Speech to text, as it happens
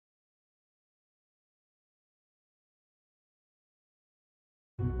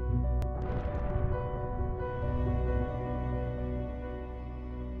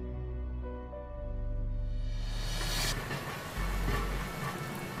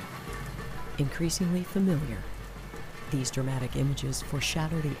increasingly familiar. These dramatic images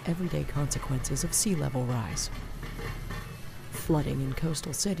foreshadow the everyday consequences of sea level rise. Flooding in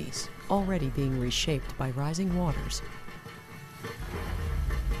coastal cities, already being reshaped by rising waters.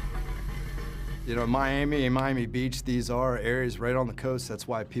 You know, Miami and Miami Beach, these are areas right on the coast. That's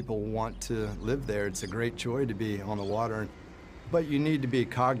why people want to live there. It's a great joy to be on the water. But you need to be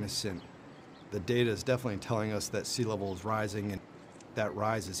cognizant. The data is definitely telling us that sea level is rising, and that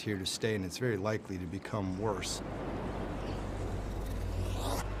rise is here to stay, and it's very likely to become worse.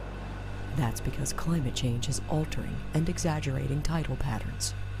 That's because climate change is altering and exaggerating tidal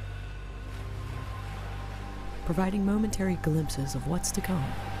patterns, providing momentary glimpses of what's to come.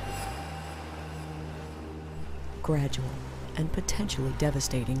 Gradual and potentially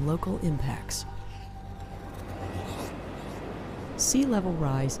devastating local impacts. Sea level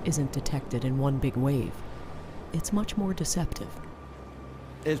rise isn't detected in one big wave. It's much more deceptive.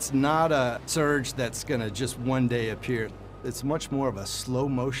 It's not a surge that's going to just one day appear. It's much more of a slow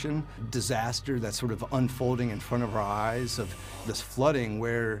motion disaster that's sort of unfolding in front of our eyes, of this flooding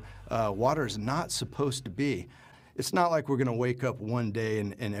where water is not supposed to be. It's not like we're going to wake up one day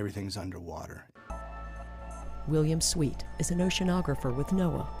and everything's underwater. William Sweet is an oceanographer with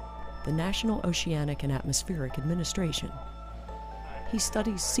NOAA, the National Oceanic and Atmospheric Administration. He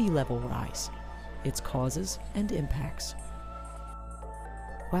studies sea level rise, its causes and impacts.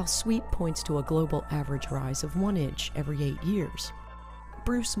 While Sweet points to a global average rise of 1 inch every 8 years,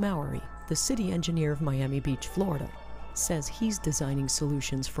 Bruce Mowery, the city engineer of Miami Beach, Florida, says he's designing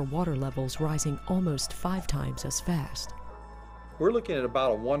solutions for water levels rising almost 5 times as fast. We're looking at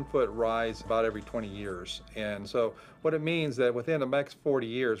about a 1 foot rise about every 20 years. And so what it means that within the next 40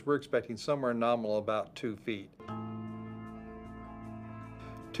 years, we're expecting somewhere nominal about 2 feet.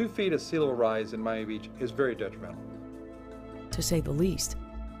 2 feet of sea level rise in Miami Beach is very detrimental. To say the least,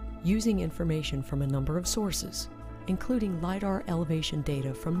 using information from a number of sources, including LiDAR elevation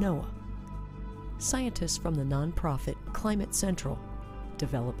data from NOAA. Scientists from the nonprofit Climate Central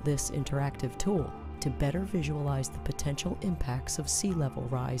developed this interactive tool to better visualize the potential impacts of sea level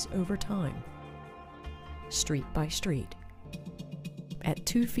rise over time, street by street. At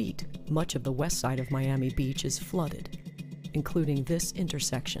 2 feet, much of the west side of Miami Beach is flooded, including this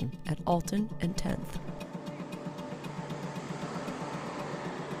intersection at Alton and 10th.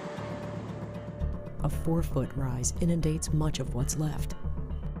 A 4-foot rise inundates much of what's left.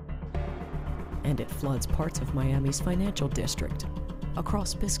 And it floods parts of Miami's financial district,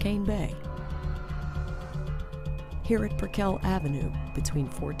 across Biscayne Bay. Here at Perkel Avenue, between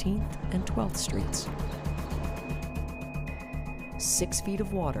 14th and 12th Streets. 6 feet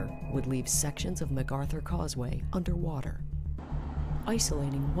of water would leave sections of MacArthur Causeway underwater,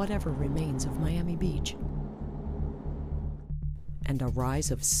 isolating whatever remains of Miami Beach. And a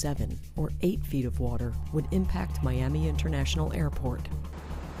rise of 7 or 8 feet of water would impact Miami International Airport.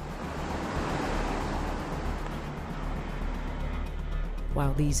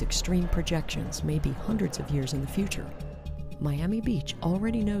 While these extreme projections may be hundreds of years in the future, Miami Beach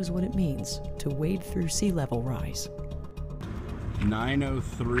already knows what it means to wade through sea level rise.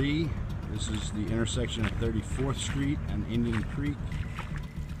 903, this is the intersection of 34th Street and Indian Creek.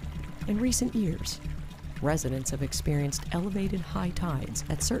 In recent years, residents have experienced elevated high tides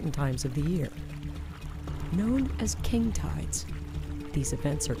at certain times of the year. Known as king tides, these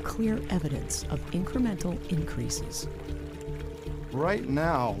events are clear evidence of incremental increases. Right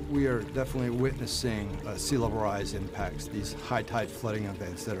now, we are definitely witnessing sea level rise impacts, these high tide flooding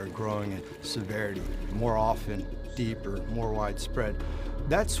events that are growing in severity, more often, deeper, more widespread.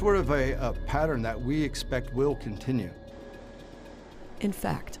 That's sort of a pattern that we expect will continue. In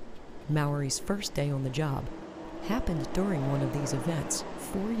fact, Mowery's first day on the job happened during one of these events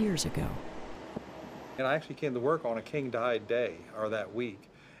 4 years ago. And I actually came to work on a king tide day, or that week.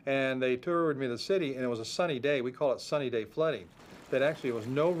 And they toured me the city, and it was a sunny day. We call it sunny day flooding. That actually was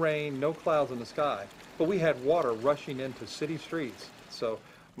no rain, no clouds in the sky, but we had water rushing into city streets. So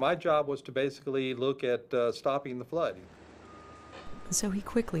my job was to basically look at stopping the flood. So he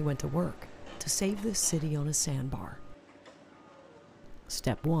quickly went to work to save this city on a sandbar.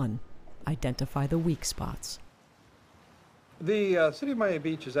 Step 1, identify the weak spots. The city of Miami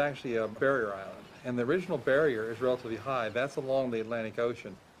Beach is actually a barrier island, and the original barrier is relatively high. That's along the Atlantic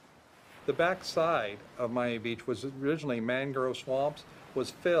Ocean. The back side of Miami Beach was originally mangrove swamps, was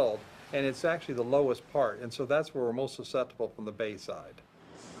filled, and it's actually the lowest part, and so that's where we're most susceptible from the bay side.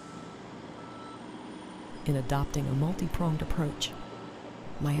 In adopting a multi-pronged approach,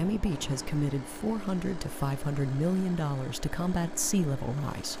 Miami Beach has committed $400 to $500 million to combat sea level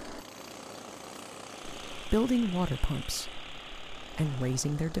rise, building water pumps and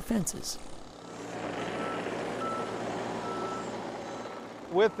raising their defenses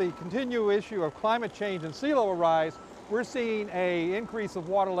with the continual issue of climate change and sea level rise, we're seeing an increase of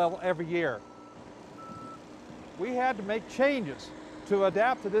water level every year. We had to make changes to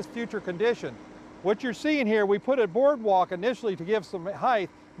adapt to this future condition. What you're seeing here, we put a boardwalk initially to give some height,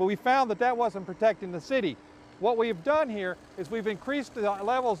 but we found that that wasn't protecting the city. What we've done here is we've increased the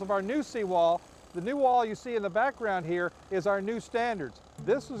levels of our new seawall. The new wall you see in the background here is our new standards.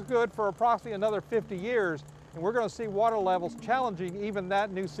 This is good for approximately another 50 years, and we're going to see water levels challenging even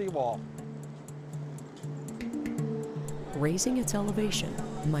that new seawall. Raising its elevation,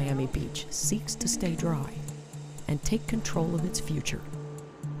 Miami Beach seeks to stay dry and take control of its future,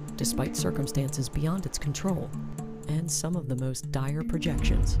 despite circumstances beyond its control and some of the most dire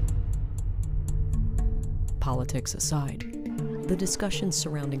projections. Politics aside, the discussions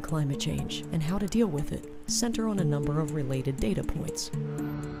surrounding climate change and how to deal with it center on a number of related data points.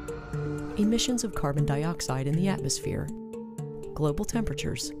 Emissions of carbon dioxide in the atmosphere, global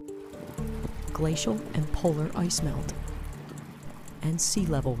temperatures, glacial and polar ice melt, and sea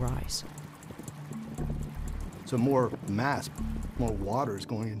level rise. So more mass, more water is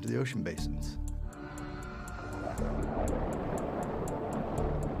going into the ocean basins.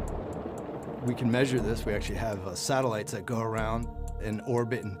 We can measure this. We actually have satellites that go around and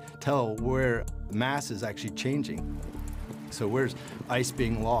orbit and tell where mass is actually changing. So where's ice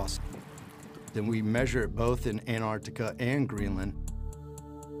being lost? Then we measure it both in Antarctica and Greenland.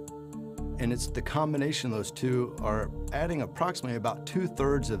 And it's the combination of those two are adding approximately about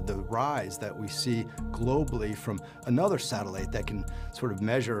 2/3 of the rise that we see globally from another satellite that can sort of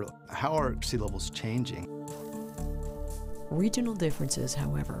measure how our sea levels changing. Regional differences,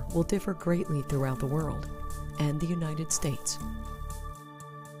 however, will differ greatly throughout the world and the United States.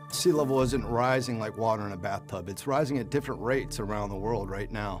 Sea level isn't rising like water in a bathtub. It's rising at different rates around the world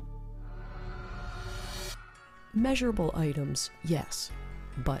right now. Measurable items, yes,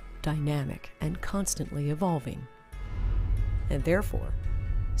 but dynamic and constantly evolving, and therefore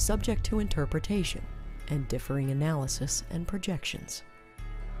subject to interpretation and differing analysis and projections.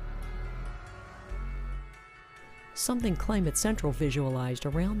 Something Climate Central visualized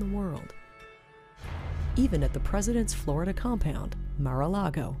around the world, even at the President's Florida compound,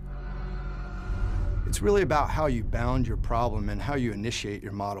 Mar-a-Lago. It's really about how you bound your problem and how you initiate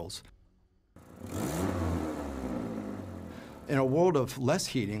your models. In a world of less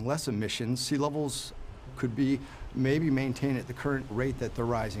heating, less emissions, sea levels could be maybe maintained at the current rate that they're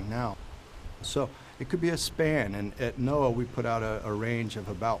rising now. So it could be a span, and at NOAA we put out a range of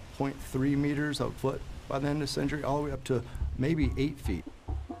about 0.3 meters a foot by the end of the century, all the way up to maybe 8 feet.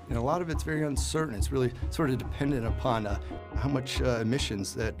 And a lot of it's very uncertain. It's really sort of dependent upon how much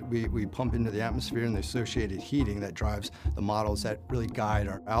emissions that we pump into the atmosphere and the associated heating that drives the models that really guide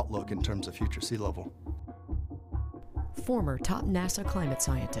our outlook in terms of future sea level. Former top NASA climate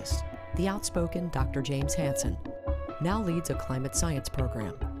scientist, the outspoken Dr. James Hansen, now leads a climate science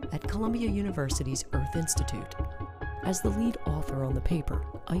program at Columbia University's Earth Institute. As the lead author on the paper,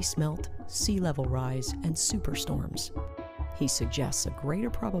 Ice Melt, Sea Level Rise, and Superstorms, he suggests a greater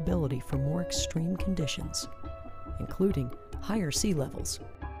probability for more extreme conditions, including higher sea levels,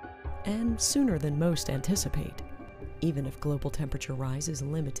 and sooner than most anticipate, even if global temperature rise is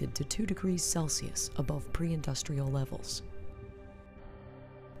limited to 2 degrees Celsius above pre-industrial levels.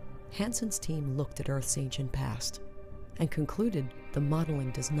 Hansen's team looked at Earth's ancient past and concluded the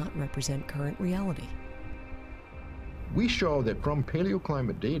modeling does not represent current reality. We show that from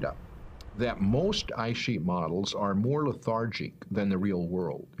paleoclimate data that most ice sheet models are more lethargic than the real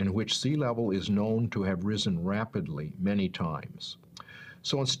world, in which sea level is known to have risen rapidly many times.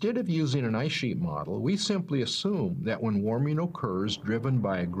 So instead of using an ice sheet model, we simply assume that when warming occurs driven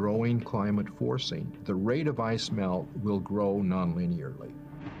by a growing climate forcing, the rate of ice melt will grow nonlinearly.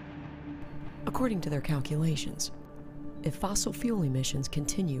 According to their calculations, if fossil fuel emissions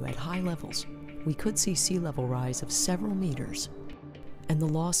continue at high levels, we could see sea level rise of several meters and the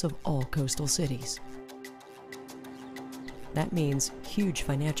loss of all coastal cities. That means huge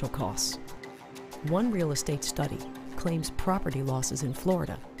financial costs. One real estate study claims property losses in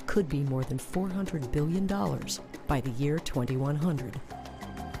Florida could be more than $400 billion by the year 2100.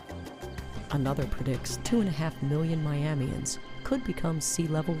 Another predicts 2.5 million Miamians could become sea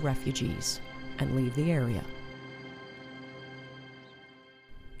level refugees and leave the area.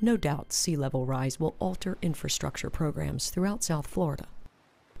 No doubt sea level rise will alter infrastructure programs throughout South Florida,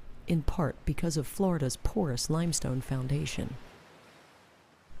 in part because of Florida's porous limestone foundation.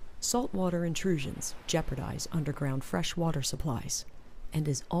 Saltwater intrusions jeopardize underground fresh water supplies and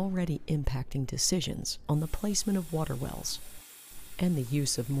is already impacting decisions on the placement of water wells and the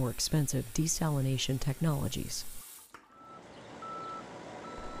use of more expensive desalination technologies.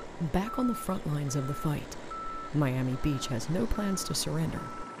 Back on the front lines of the fight, Miami Beach has no plans to surrender.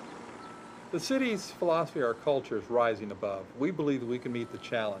 The city's philosophy, our culture, is rising above. We believe that we can meet the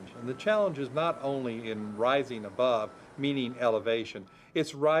challenge. And the challenge is not only in rising above, meaning elevation,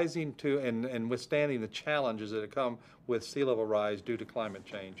 it's rising to and withstanding the challenges that come with sea level rise due to climate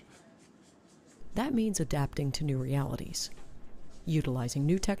change. That means adapting to new realities, utilizing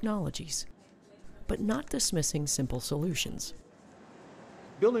new technologies, but not dismissing simple solutions.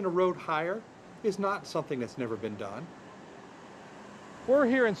 Building a road higher is not something that's never been done. We're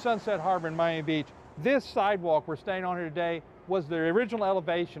here in Sunset Harbor in Miami Beach. This sidewalk we're staying on here today was the original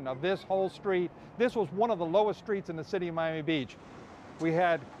elevation of this whole street. This was one of the lowest streets in the city of Miami Beach. We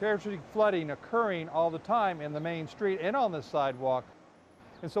had periodic flooding occurring all the time in the main street and on this sidewalk.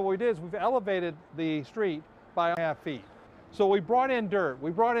 And so what we did is we've elevated the street by 1.5 feet. So we brought in dirt, we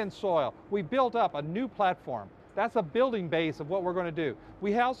brought in soil, we built up a new platform. That's a building base of what we're going to do.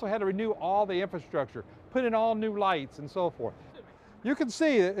 We also had to renew all the infrastructure, put in all new lights and so forth. You can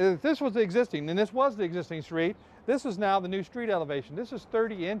see that this was the existing, and this was the existing street. This is now the new street elevation. This is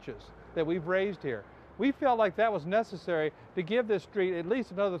 30 inches that we've raised here. We felt like that was necessary to give this street at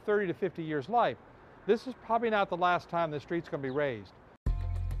least another 30 to 50 years life. This is probably not the last time this street's going to be raised.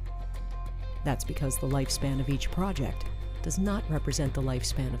 That's because the lifespan of each project does not represent the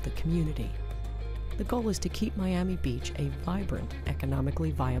lifespan of the community. The goal is to keep Miami Beach a vibrant,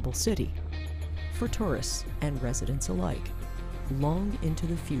 economically viable city for tourists and residents alike, long into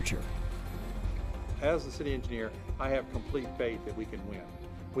the future. As the city engineer, I have complete faith that we can win.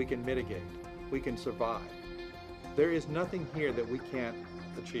 We can mitigate. We can survive. There is nothing here that we can't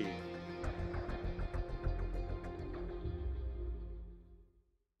achieve.